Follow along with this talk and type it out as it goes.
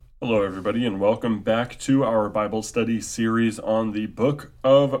Hello, everybody, and welcome back to our Bible study series on the book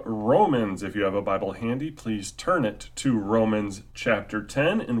of Romans. If you have a Bible handy, please turn it to Romans chapter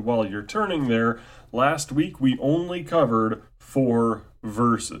 10. And while you're turning there, last week we only covered 4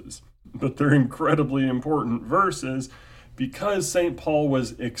 verses, but they're incredibly important verses because St. Paul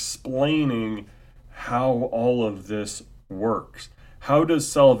was explaining how all of this works. How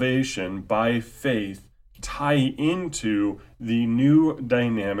does salvation by faith tie into the new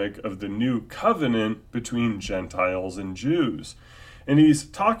dynamic of the new covenant between Gentiles and Jews? And he's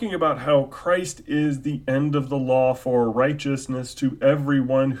talking about how Christ is the end of the law for righteousness to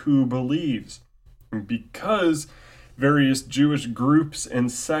everyone who believes. And because various Jewish groups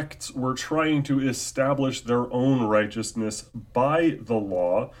and sects were trying to establish their own righteousness by the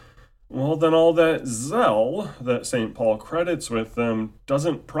law, well, then all that zeal that St. Paul credits with them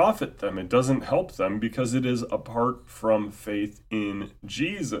doesn't profit them. It doesn't help them because it is apart from faith in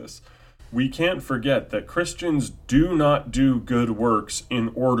Jesus. We can't forget that Christians do not do good works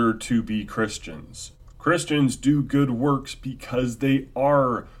in order to be Christians. Christians do good works because they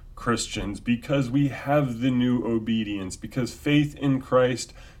are Christians, because we have the new obedience, because faith in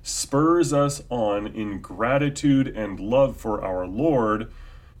Christ spurs us on in gratitude and love for our Lord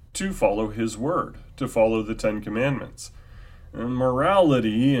to follow his word, to follow the 10 Commandments. And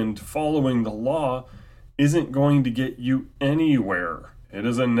morality and following the law isn't going to get you anywhere. It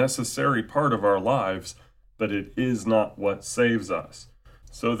is a necessary part of our lives, but it is not what saves us.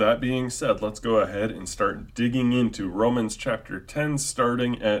 So that being said, let's go ahead and start digging into Romans chapter 10,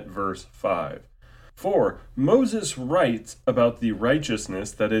 starting at verse 5. For Moses writes about the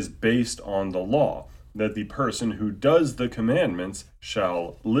righteousness that is based on the law, that the person who does the commandments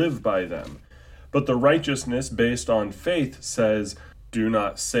shall live by them. But the righteousness based on faith says, do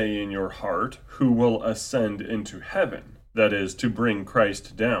not say in your heart, who will ascend into heaven, that is, to bring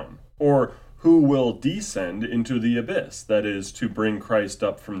Christ down, or who will descend into the abyss, that is, to bring Christ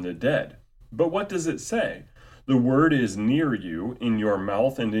up from the dead. But what does it say? The word is near you, in your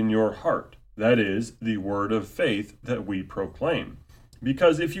mouth and in your heart, that is, the word of faith that we proclaim.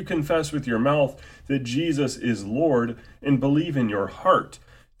 Because if you confess with your mouth that Jesus is Lord and believe in your heart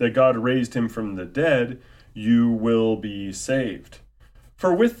that God raised him from the dead, you will be saved.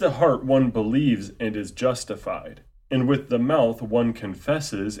 For with the heart one believes and is justified, and with the mouth one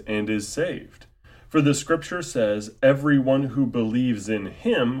confesses and is saved. For the scripture says, everyone who believes in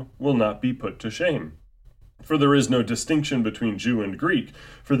him will not be put to shame. For there is no distinction between Jew and Greek,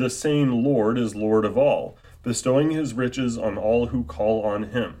 for the same Lord is Lord of all, bestowing his riches on all who call on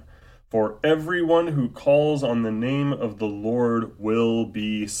him. For everyone who calls on the name of the Lord will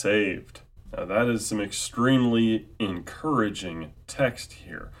be saved. Now that is some extremely encouraging text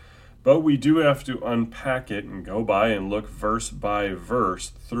here. But we do have to unpack it and go by and look verse by verse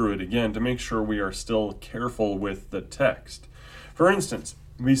through it again to make sure we are still careful with the text. For instance,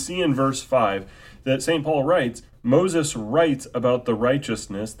 we see in verse 5 that St. Paul writes, Moses writes about the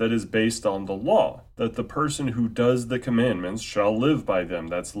righteousness that is based on the law, that the person who does the commandments shall live by them.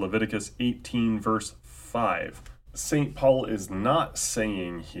 That's Leviticus 18, verse 5. St. Paul is not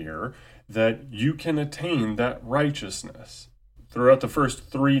saying here that you can attain that righteousness. Throughout the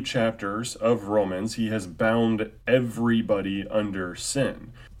first 3 chapters of Romans, he has bound everybody under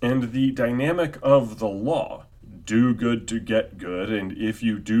sin. And the dynamic of the law, do good to get good, and if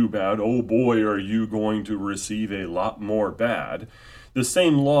you do bad, oh boy, are you going to receive a lot more bad. The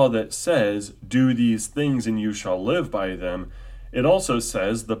same law that says, do these things and you shall live by them, it also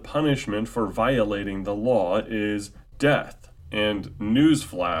says the punishment for violating the law is death. And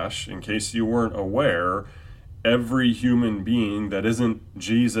newsflash, in case you weren't aware, every human being that isn't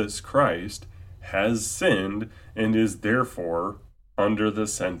Jesus Christ has sinned and is therefore under the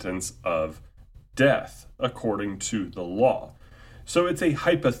sentence of death, according to the law. So it's a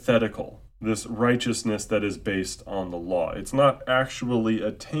hypothetical, this righteousness that is based on the law. It's not actually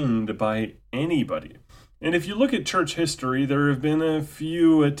attained by anybody. And if you look at church history, there have been a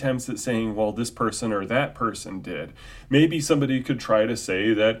few attempts at saying, well, this person or that person did. Maybe somebody could try to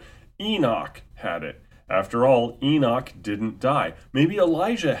say that Enoch had it. After all, Enoch didn't die. Maybe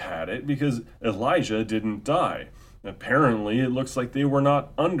Elijah had it because Elijah didn't die. Apparently, it looks like they were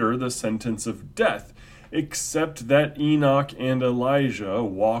not under the sentence of death, except that Enoch and Elijah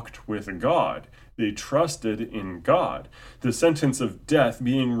walked with God. They trusted in God. The sentence of death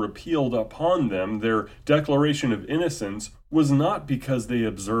being repealed upon them, their declaration of innocence, was not because they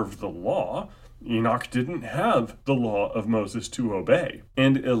observed the law. Enoch didn't have the law of Moses to obey.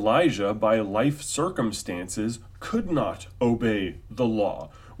 And Elijah, by life circumstances, could not obey the law.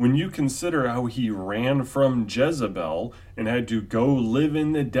 When you consider how he ran from Jezebel and had to go live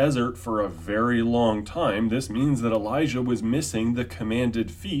in the desert for a very long time, this means that Elijah was missing the commanded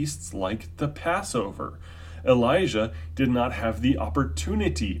feasts like the Passover. Elijah did not have the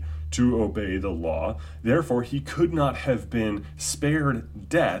opportunity to obey the law. Therefore, he could not have been spared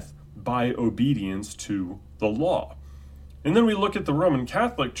death by obedience to the law. And then we look at the Roman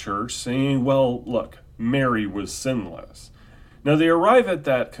Catholic Church saying, well, look, Mary was sinless. Now, they arrive at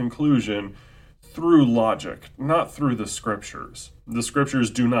that conclusion through logic, not through the scriptures. The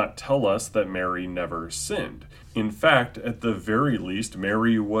scriptures do not tell us that Mary never sinned. In fact, at the very least,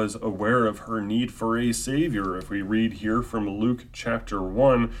 Mary was aware of her need for a Savior. If we read here from Luke chapter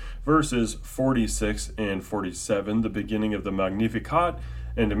 1, verses 46 and 47, the beginning of the Magnificat,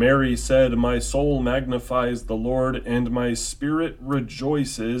 "And Mary said, My soul magnifies the Lord, and my spirit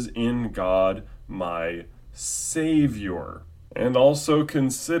rejoices in God my Savior." And also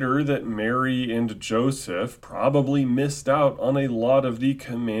consider that Mary and Joseph probably missed out on a lot of the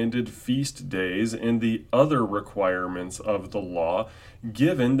commanded feast days and the other requirements of the law,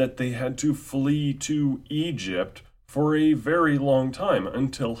 given that they had to flee to Egypt for a very long time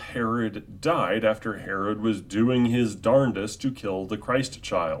until Herod died after Herod was doing his darndest to kill the Christ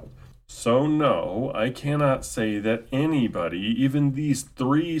child. So no, I cannot say that anybody, even these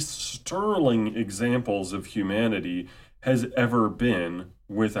three sterling examples of humanity, has ever been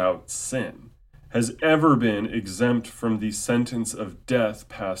without sin, has ever been exempt from the sentence of death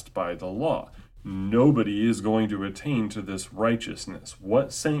passed by the law. Nobody is going to attain to this righteousness.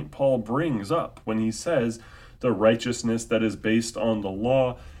 What St. Paul brings up when he says the righteousness that is based on the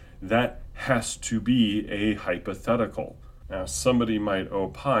law, that has to be a hypothetical. Now, somebody might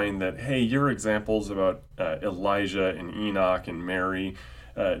opine that, hey, your examples about Elijah and Enoch and Mary,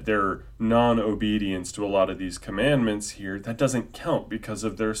 their non-obedience to a lot of these commandments here, that doesn't count because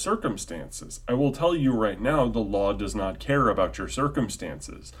of their circumstances. I will tell you right now, the law does not care about your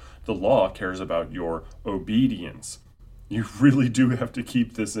circumstances. The law cares about your obedience. You really do have to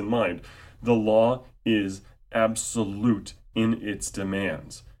keep this in mind. The law is absolute in its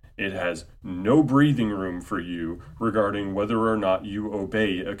demands. It has no breathing room for you regarding whether or not you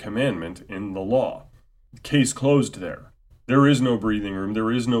obey a commandment in the law. Case closed there. There is no breathing room.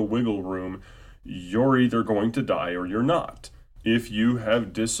 There is no wiggle room. You're either going to die or you're not. If you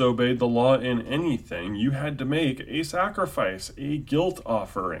have disobeyed the law in anything, you had to make a sacrifice, a guilt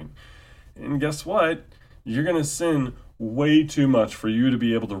offering. And guess what? You're going to sin way too much for you to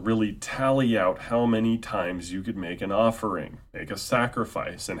be able to really tally out how many times you could make an offering, make a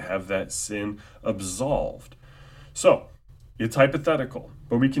sacrifice, and have that sin absolved. So, it's hypothetical,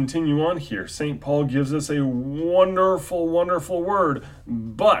 but we continue on here. St. Paul gives us a wonderful, wonderful word,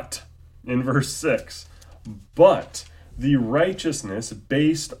 but, in verse 6, but the righteousness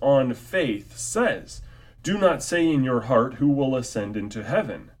based on faith says, do not say in your heart who will ascend into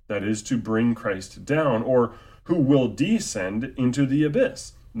heaven, that is to bring Christ down, or who will descend into the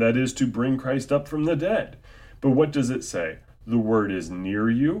abyss, that is to bring Christ up from the dead. But what does it say? The word is near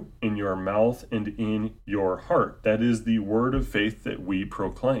you, in your mouth and in your heart. That is the word of faith that we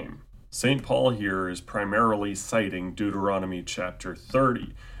proclaim. St. Paul here is primarily citing Deuteronomy chapter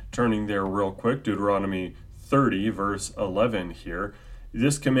 30. Turning there real quick, Deuteronomy 30, verse 11 here.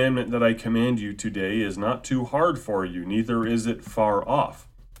 This commandment that I command you today is not too hard for you, neither is it far off.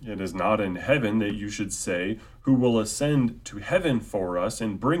 It is not in heaven that you should say, who will ascend to heaven for us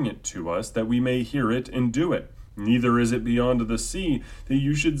and bring it to us, that we may hear it and do it. Neither is it beyond the sea that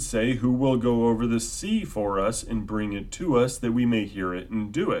you should say, who will go over the sea for us and bring it to us, that we may hear it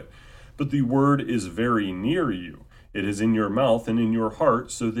and do it. But the word is very near you. It is in your mouth and in your heart,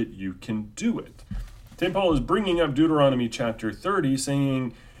 so that you can do it. St. Paul is bringing up Deuteronomy chapter 30,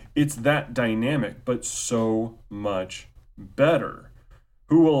 saying it's that dynamic, but so much better.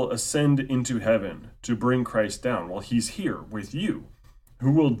 Who will ascend into heaven to bring Christ down? Well, he's here with you.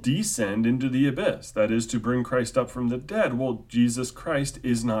 Who will descend into the abyss? That is to bring Christ up from the dead. Well, Jesus Christ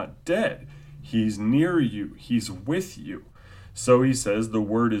is not dead. He's near you. He's with you. So he says the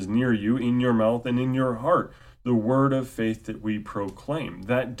word is near you, in your mouth and in your heart. The word of faith that we proclaim.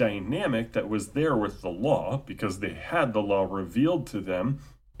 That dynamic that was there with the law, because they had the law revealed to them,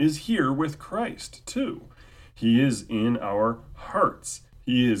 is here with Christ too. He is in our hearts.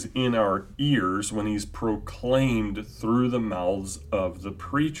 He is in our ears when he's proclaimed through the mouths of the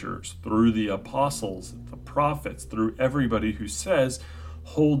preachers, through the apostles, the prophets, through everybody who says,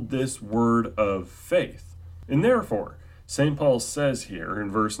 hold this word of faith. And therefore, St. Paul says here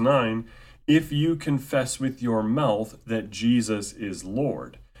in verse 9, if you confess with your mouth that Jesus is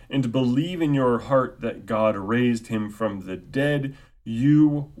Lord, and believe in your heart that God raised him from the dead,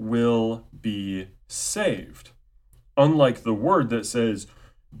 you will be saved. Unlike the word that says,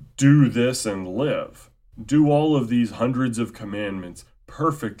 do this and live. Do all of these hundreds of commandments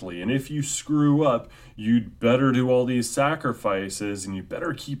perfectly. And if you screw up, you'd better do all these sacrifices and you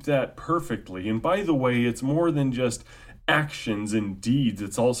better keep that perfectly. And by the way, it's more than just actions and deeds.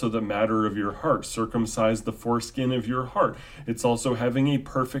 It's also the matter of your heart. Circumcise the foreskin of your heart. It's also having a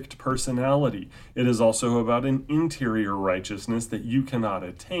perfect personality. It is also about an interior righteousness that you cannot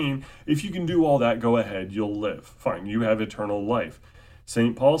attain. If you can do all that, go ahead, you'll live. Fine, you have eternal life.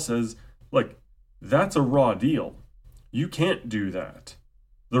 St. Paul says, look, that's a raw deal. You can't do that.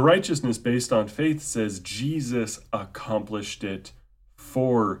 The righteousness based on faith says Jesus accomplished it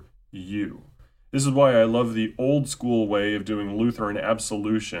for you. This is why I love the old school way of doing Lutheran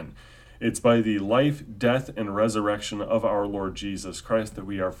absolution. It's by the life, death, and resurrection of our Lord Jesus Christ that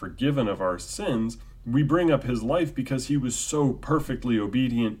we are forgiven of our sins. We bring up his life because he was so perfectly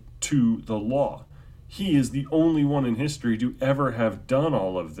obedient to the law. He is the only one in history to ever have done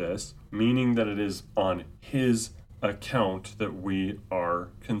all of this, meaning that it is on his account that we are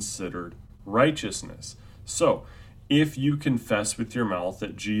considered righteousness. So, if you confess with your mouth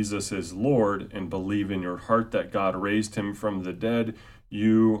that Jesus is Lord and believe in your heart that God raised him from the dead,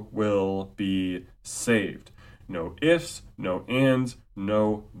 you will be saved. No ifs, no ands,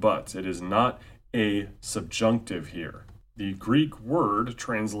 no buts. It is not a subjunctive here. The Greek word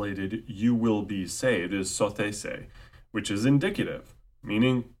translated you will be saved is sothese, which is indicative,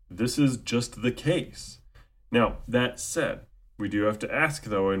 meaning this is just the case. Now, that said, we do have to ask,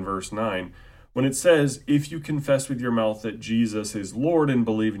 though, in verse 9, when it says, if you confess with your mouth that Jesus is Lord and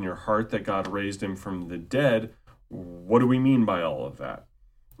believe in your heart that God raised him from the dead, what do we mean by all of that?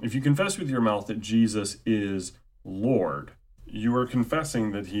 If you confess with your mouth that Jesus is Lord, you are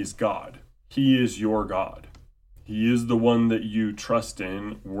confessing that he's God. He is your God. He is the one that you trust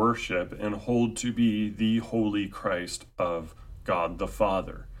in, worship, and hold to be the Holy Christ of God the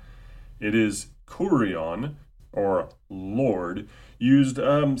Father. It is kurion, or Lord, used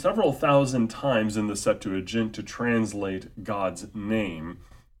several thousand times in the Septuagint to translate God's name.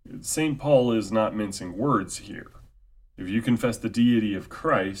 St. Paul is not mincing words here. If you confess the deity of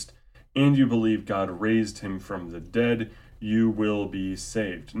Christ and you believe God raised him from the dead, you will be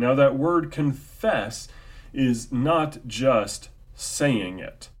saved. Now that word confess is not just saying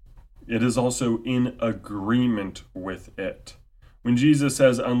it. It is also in agreement with it. When Jesus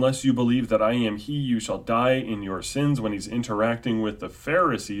says, unless you believe that I am he, you shall die in your sins, when he's interacting with the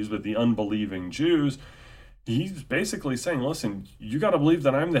Pharisees, with the unbelieving Jews, he's basically saying, listen, you got to believe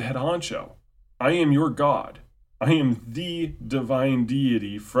that I'm the head honcho. I am your God. I am the divine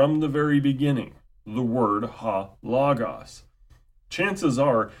deity from the very beginning, the word ha-logos. Chances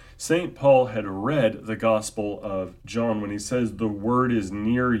are St. Paul had read the Gospel of John when he says the word is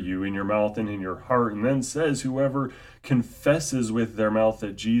near you in your mouth and in your heart, and then says whoever confesses with their mouth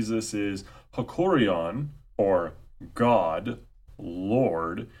that Jesus is hakorion, or God,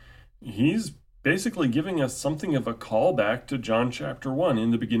 Lord, he's basically giving us something of a callback to John chapter 1.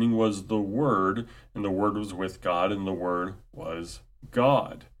 In the beginning was the Word, and the Word was with God, and the Word was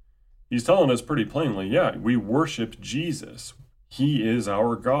God. He's telling us pretty plainly, yeah, we worship Jesus. He is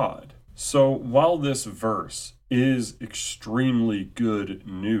our God. So while this verse is extremely good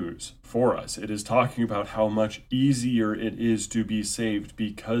news for us, it is talking about how much easier it is to be saved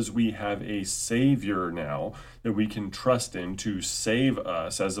because we have a Savior now that we can trust in to save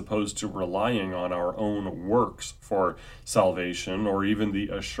us, as opposed to relying on our own works for salvation or even the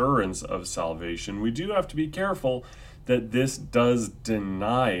assurance of salvation. We do have to be careful that this does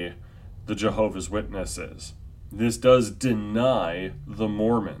deny the Jehovah's Witnesses. This does deny the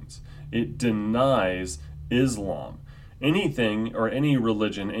Mormons. It denies Islam. Anything or any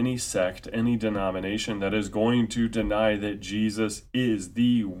religion, any sect, any denomination that is going to deny that Jesus is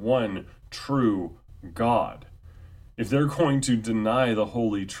the one true God. If they're going to deny the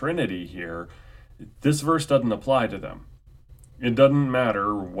Holy Trinity here, this verse doesn't apply to them. It doesn't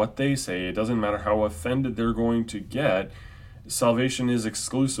matter what they say. It doesn't matter how offended they're going to get. Salvation is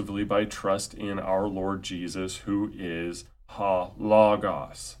exclusively by trust in our Lord Jesus, who is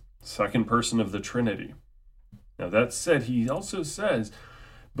ha-logos, second person of the Trinity. Now that said, he also says,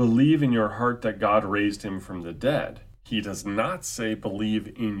 believe in your heart that God raised him from the dead. He does not say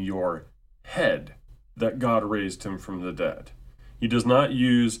believe in your head that God raised him from the dead. He does not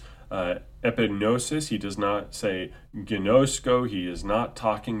use epignosis. He does not say gnosko. He is not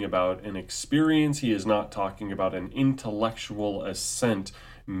talking about an experience. He is not talking about an intellectual assent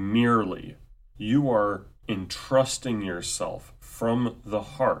merely. You are entrusting yourself from the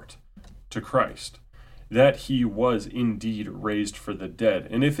heart to Christ. that he was indeed raised from the dead.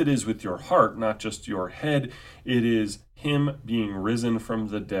 And if it is with your heart, not just your head, it is him being risen from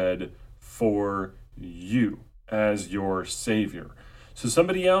the dead for you as your Savior. So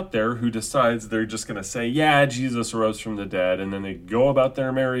somebody out there who decides they're just going to say, yeah, Jesus rose from the dead, and then they go about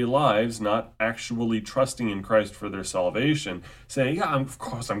their merry lives, not actually trusting in Christ for their salvation, saying, yeah, of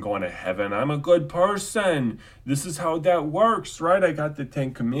course I'm going to heaven. I'm a good person. This is how that works, right? I got the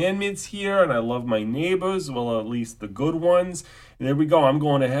 10 Commandments here, and I love my neighbors, well, at least the good ones. And there we go. I'm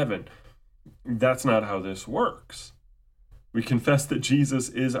going to heaven. That's not how this works. We confess that Jesus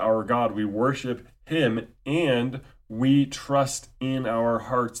is our God. We worship him, and we trust in our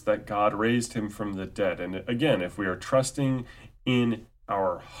hearts that God raised him from the dead. And again, if we are trusting in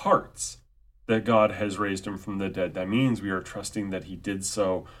our hearts that God has raised him from the dead, that means we are trusting that he did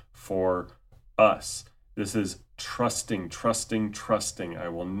so for us. This is trusting. I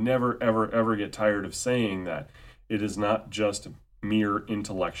will never, ever get tired of saying that. It is not just mere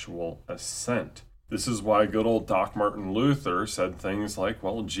intellectual assent. This is why good old Doc Martin Luther said things like,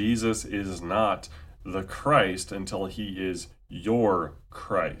 well, Jesus is not the Christ until he is your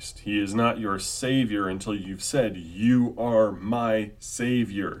Christ. He is not your Savior until you've said, you are my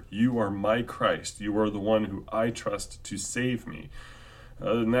Savior. You are my Christ. You are the one who I trust to save me.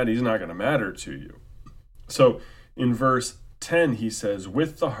 Other than that, he's not going to matter to you. So in verse 10, he says,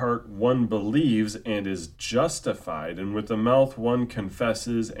 with the heart one believes and is justified, and with the mouth one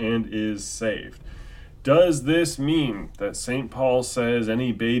confesses and is saved. Does this mean that St. Paul says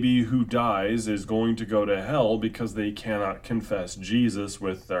any baby who dies is going to go to hell because they cannot confess Jesus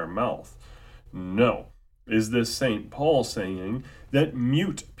with their mouth? No. Is this St. Paul saying that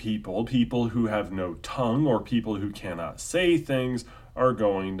mute people who have no tongue, or people who cannot say things, are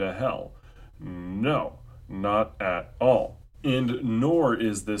going to hell? No, not at all. And nor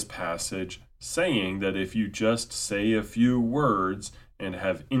is this passage saying that if you just say a few words and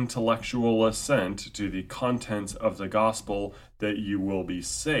have intellectual assent to the contents of the gospel, that you will be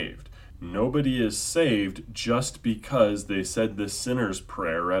saved. Nobody is saved just because they said the sinner's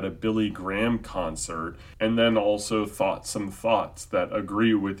prayer at a Billy Graham concert and then also thought some thoughts that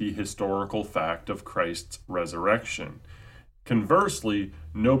agree with the historical fact of Christ's resurrection. Conversely,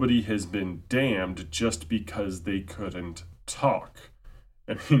 nobody has been damned just because they couldn't talk.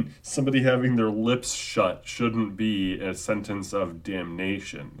 I mean, somebody having their lips shut shouldn't be a sentence of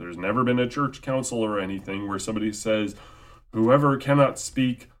damnation. There's never been a church council or anything where somebody says, whoever cannot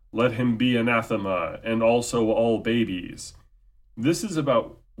speak, let him be anathema, and also all babies. This is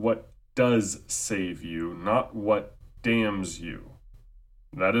about what does save you, not what damns you.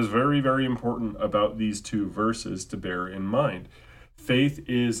 That is very, very important about these two verses to bear in mind. Faith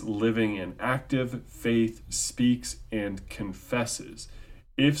is living and active. Faith speaks and confesses.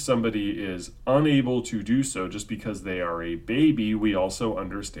 If somebody is unable to do so just because they are a baby, we also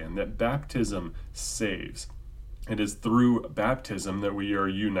understand that baptism saves. It is through baptism that we are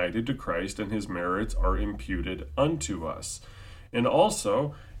united to Christ and his merits are imputed unto us. And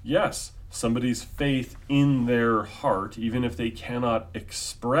also, yes, somebody's faith in their heart, even if they cannot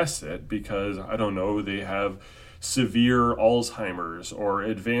express it because, I don't know, they have severe Alzheimer's or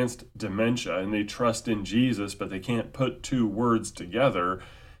advanced dementia and they trust in Jesus, but they can't put two words together,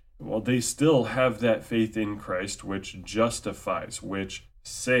 well, they still have that faith in Christ which justifies, which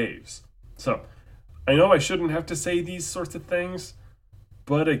saves. So, I know I shouldn't have to say these sorts of things,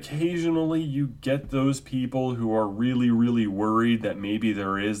 but occasionally you get those people who are really, really worried that maybe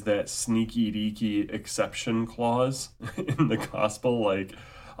there is that sneaky-deaky exception clause in the gospel, like,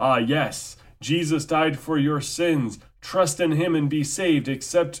 yes, Jesus died for your sins. Trust in him and be saved,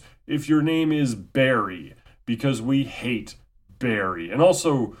 except if your name is Barry, because we hate Barry. And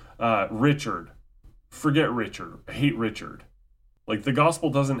also Richard. Forget Richard. I hate Richard. Like, the gospel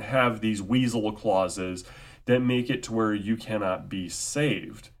doesn't have these weasel clauses that make it to where you cannot be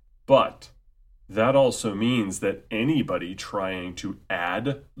saved. But that also means that anybody trying to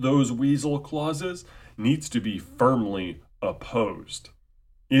add those weasel clauses needs to be firmly opposed.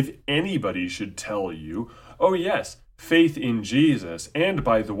 If anybody should tell you, oh yes, faith in Jesus, and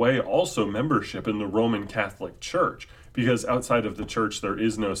by the way, also membership in the Roman Catholic Church, because outside of the church there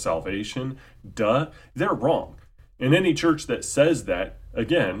is no salvation, they're wrong. And any church that says that,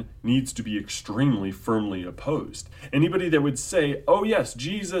 again, needs to be extremely firmly opposed. Anybody that would say, oh yes,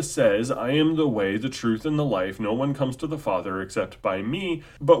 Jesus says, I am the way, the truth, and the life, no one comes to the Father except by me,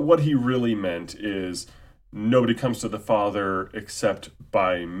 but what he really meant is, nobody comes to the Father except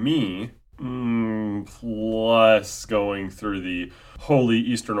by me, plus going through the Holy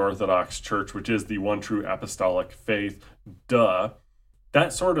Eastern Orthodox Church, which is the one true apostolic faith,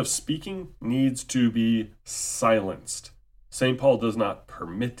 That sort of speaking needs to be silenced. St. Paul does not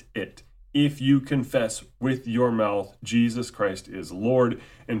permit it. If you confess with your mouth Jesus Christ is Lord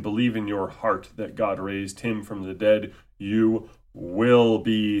and believe in your heart that God raised him from the dead, you will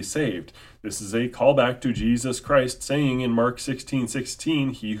be saved. This is a callback to Jesus Christ saying in Mark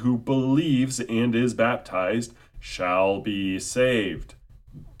 16:16, he who believes and is baptized shall be saved.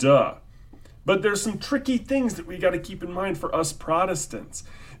 Duh. But there's some tricky things that we got to keep in mind for us Protestants.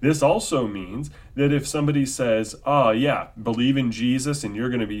 This also means that if somebody says, believe in Jesus and you're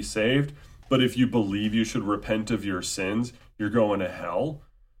going to be saved, but if you believe you should repent of your sins, you're going to hell,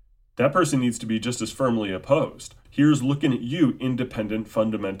 that person needs to be just as firmly opposed. Here's looking at you, independent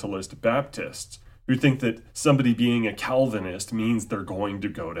fundamentalist Baptists, who think that somebody being a Calvinist means they're going to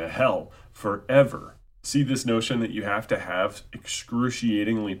go to hell forever. See this notion that you have to have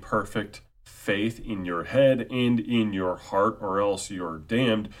excruciatingly perfect faith in your head and in your heart, or else you're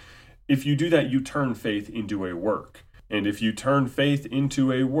damned. If you do that, you turn faith into a work. And if you turn faith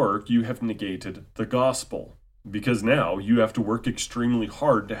into a work, you have negated the gospel. Because now you have to work extremely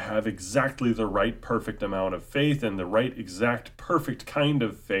hard to have exactly the right perfect amount of faith and the right exact perfect kind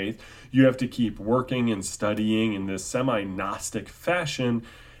of faith. You have to keep working and studying in this semi-Gnostic fashion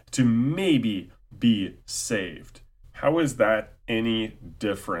to maybe be saved. How is that any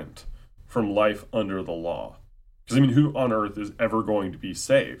different from life under the law? Because who on earth is ever going to be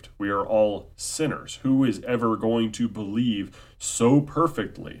saved? We are all sinners. Who is ever going to believe so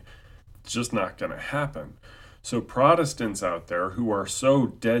perfectly? It's just not going to happen. So Protestants out there who are so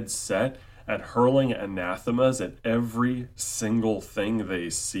dead set at hurling anathemas at every single thing they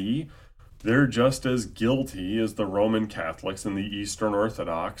see, they're just as guilty as the Roman Catholics and the Eastern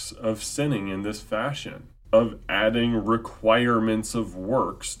Orthodox of sinning in this fashion, of adding requirements of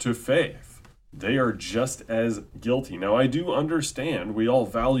works to faith. They are just as guilty. Now, I do understand we all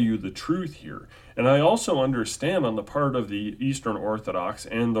value the truth here. And I also understand on the part of the Eastern Orthodox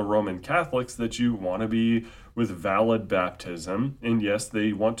and the Roman Catholics that you want to be with valid baptism. And yes,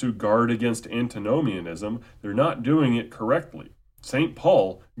 they want to guard against antinomianism. They're not doing it correctly. St.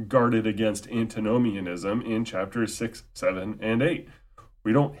 Paul guarded against antinomianism in chapters 6, 7, and 8.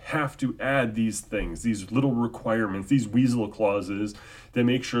 We don't have to add these things, these little requirements, these weasel clauses that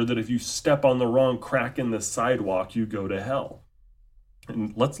make sure that if you step on the wrong crack in the sidewalk, you go to hell.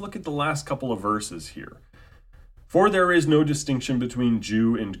 And let's look at the last couple of verses here. For there is no distinction between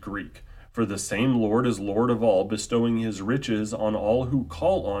Jew and Greek, for the same Lord is Lord of all, bestowing his riches on all who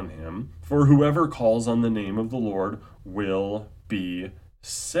call on him. For whoever calls on the name of the Lord will be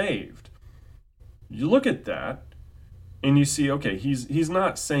saved. You look at that, and you see, okay, he's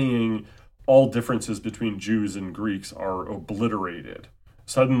not saying all differences between Jews and Greeks are obliterated.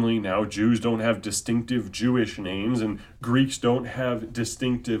 Suddenly now Jews don't have distinctive Jewish names and Greeks don't have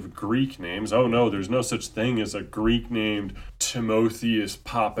distinctive Greek names. Oh no, there's no such thing as a Greek named Timotheus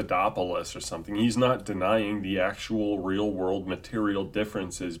Papadopoulos or something. He's not denying the actual real world material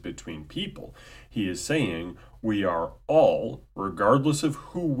differences between people. He is saying we are all, regardless of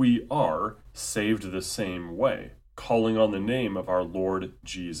who we are, saved the same way, calling on the name of our Lord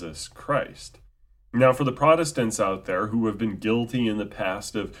Jesus Christ. Now, for the Protestants out there who have been guilty in the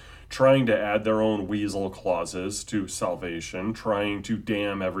past of trying to add their own weasel clauses to salvation, trying to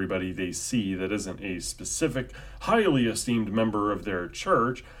damn everybody they see that isn't a specific, highly esteemed member of their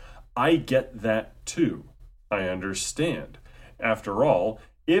church, I get that too. I understand. After all,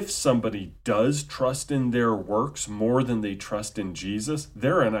 if somebody does trust in their works more than they trust in Jesus,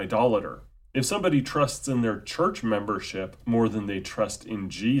 they're an idolater. If somebody trusts in their church membership more than they trust in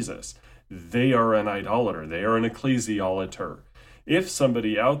Jesus, they are an idolater. They are an ecclesiolater. If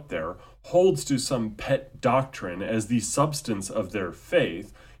somebody out there holds to some pet doctrine as the substance of their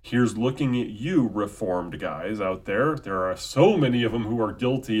faith, here's looking at you, Reformed guys out there. There are so many of them who are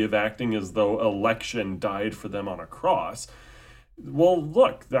guilty of acting as though election died for them on a cross. Well,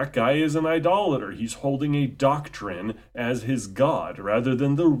 look, that guy is an idolater. He's holding a doctrine as his God rather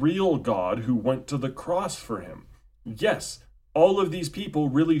than the real God who went to the cross for him. Yes, all of these people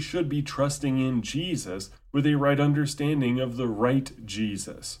really should be trusting in Jesus with a right understanding of the right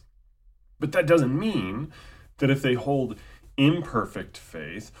Jesus. But that doesn't mean that if they hold imperfect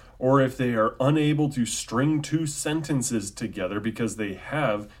faith, or if they are unable to string two sentences together because they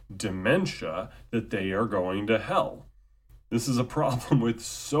have dementia, that they are going to hell. This is a problem with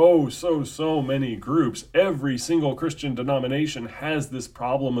so many groups. Every single Christian denomination has this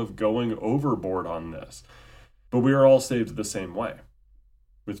problem of going overboard on this. But we are all saved the same way,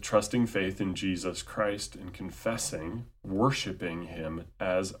 with trusting faith in Jesus Christ and confessing, worshiping him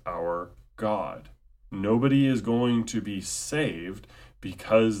as our God. Nobody is going to be saved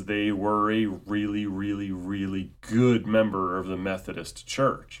because they were a really, really, really good member of the Methodist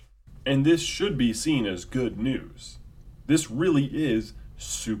Church. And this should be seen as good news. This really is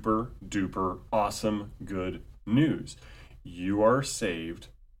super duper awesome good news. You are saved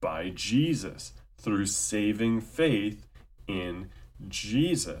by Jesus through saving faith in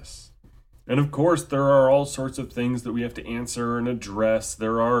Jesus. And of course, there are all sorts of things that we have to answer and address.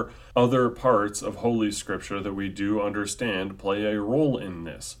 There are other parts of Holy Scripture that we do understand play a role in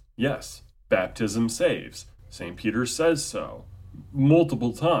this. Yes, baptism saves. St. Peter says so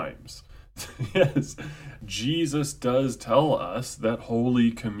multiple times. Yes, Jesus does tell us that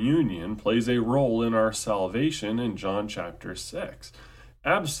Holy Communion plays a role in our salvation in John chapter 6.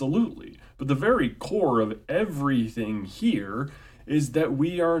 Absolutely. But the very core of everything here is that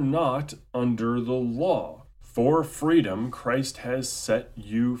we are not under the law. For freedom, Christ has set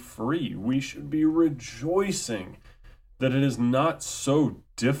you free. We should be rejoicing that it is not so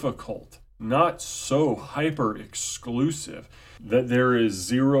difficult, not so hyper-exclusive, that there is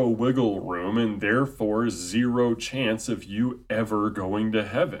zero wiggle room and therefore zero chance of you ever going to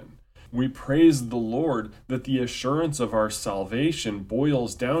heaven. We praise the Lord that the assurance of our salvation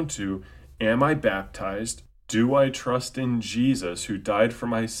boils down to, am I baptized? Do I trust in Jesus who died for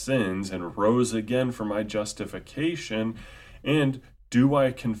my sins and rose again for my justification? And do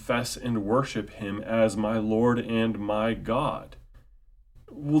I confess and worship him as my Lord and my God?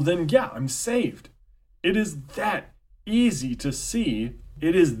 Well then, yeah, I'm saved. It is that easy to see.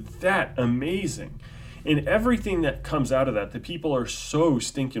 It is that amazing. And everything that comes out of that, the people are so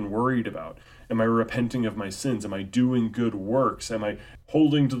stinking worried about. Am I repenting of my sins? Am I doing good works? Am I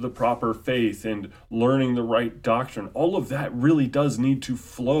holding to the proper faith and learning the right doctrine? All of that really does need to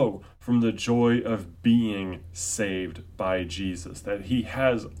flow from the joy of being saved by Jesus, that he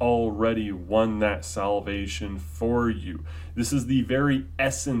has already won that salvation for you. This is the very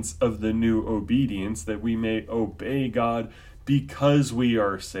essence of the new obedience, that we may obey God because we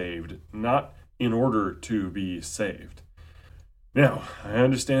are saved, not in order to be saved. Now, I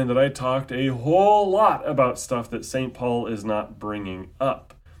understand that I talked a whole lot about stuff that St. Paul is not bringing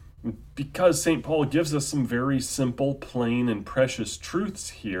up, because St. Paul gives us some very simple, plain, and precious truths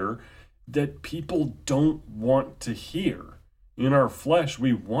here that people don't want to hear. In our flesh,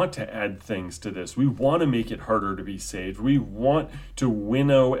 we want to add things to this. We want to make it harder to be saved. We want to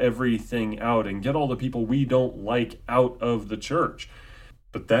winnow everything out and get all the people we don't like out of the church.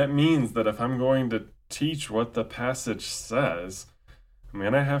 But that means that if I'm going to teach what the passage says, I'm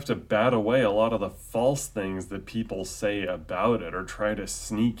going to have to bat away a lot of the false things that people say about it or try to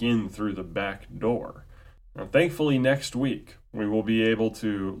sneak in through the back door. Now, thankfully, next week, we will be able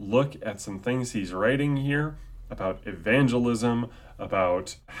to look at some things he's writing here about evangelism,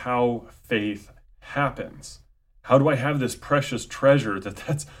 about how faith happens. How do I have this precious treasure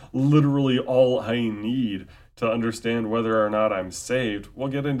that's literally all I need to understand whether or not I'm saved? We'll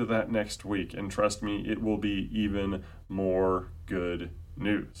get into that next week, and trust me, it will be even more good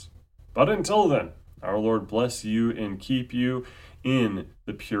news. But until then, our Lord bless you and keep you in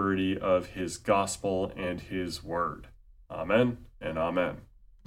the purity of his gospel and his word. Amen and amen.